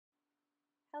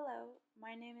Hello,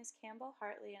 my name is Campbell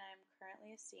Hartley and I am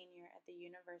currently a senior at the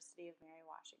University of Mary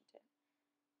Washington.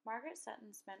 Margaret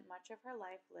Sutton spent much of her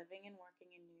life living and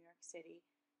working in New York City,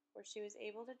 where she was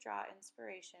able to draw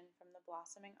inspiration from the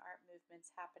blossoming art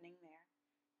movements happening there,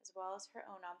 as well as her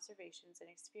own observations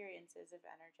and experiences of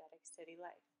energetic city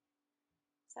life.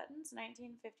 Sutton's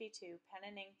 1952 pen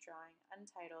and ink drawing,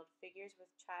 Untitled, Figures with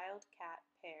Child Cat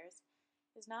Pears,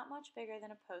 is not much bigger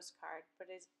than a postcard,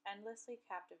 but is endlessly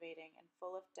captivating and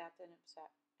full of depth and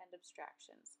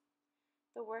abstractions.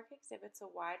 The work exhibits a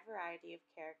wide variety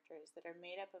of characters that are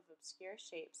made up of obscure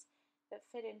shapes that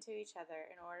fit into each other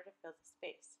in order to fill the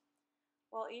space.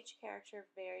 While each character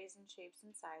varies in shapes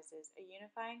and sizes, a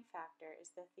unifying factor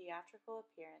is the theatrical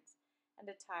appearance and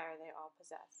attire they all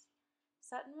possess.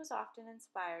 Sutton was often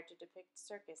inspired to depict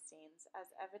circus scenes,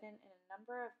 as evident in a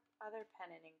number of other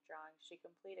pen and ink drawings she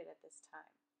completed at this time.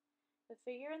 The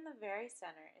figure in the very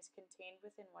center is contained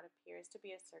within what appears to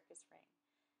be a circus ring,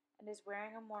 and is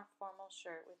wearing a more formal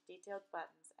shirt with detailed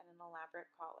buttons and an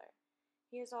elaborate collar.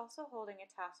 He is also holding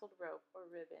a tasseled rope or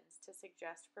ribbons to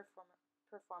suggest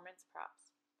performance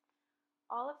props.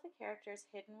 All of the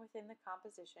characters hidden within the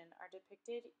composition are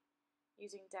depicted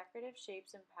using decorative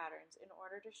shapes and patterns in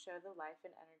order to show the life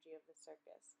and energy of the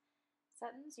circus.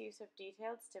 Sutton's use of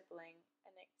detailed stippling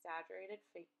and exaggerated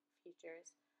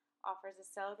features offers a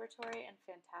celebratory and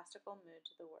fantastical mood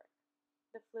to the work.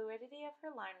 The fluidity of her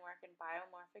line work and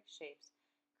biomorphic shapes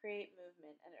create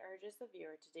movement and urges the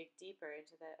viewer to dig deeper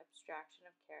into the abstraction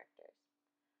of characters.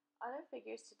 Other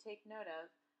figures to take note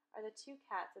of are the two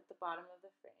cats at the bottom of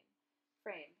the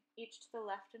frame, each to the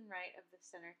left and right of the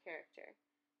center character.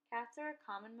 Cats are a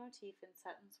common motif in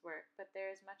Sutton's work, but there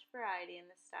is much variety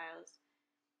in the styles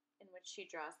in which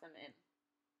she draws them in.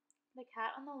 The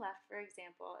cat on the left, for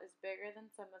example, is bigger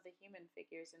than some of the human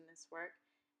figures in this work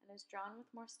and is drawn with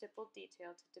more stippled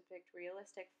detail to depict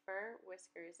realistic fur,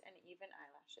 whiskers, and even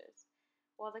eyelashes,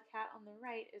 while the cat on the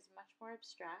right is much more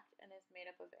abstract and is made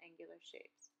up of angular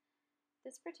shapes.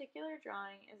 This particular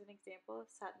drawing is an example of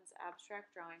Sutton's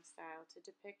abstract drawing style to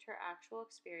depict her actual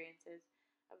experiences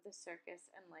of the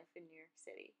circus and life in New York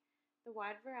City. The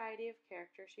wide variety of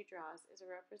characters she draws is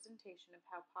a representation of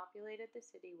how populated the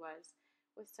city was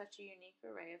with such a unique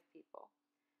array of people.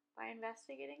 By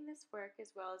investigating this work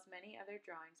as well as many other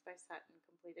drawings by Sutton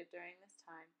completed during this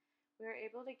time, we are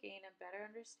able to gain a better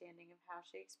understanding of how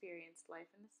she experienced life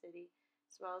in the city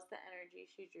as well as the energy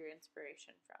she drew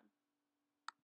inspiration from.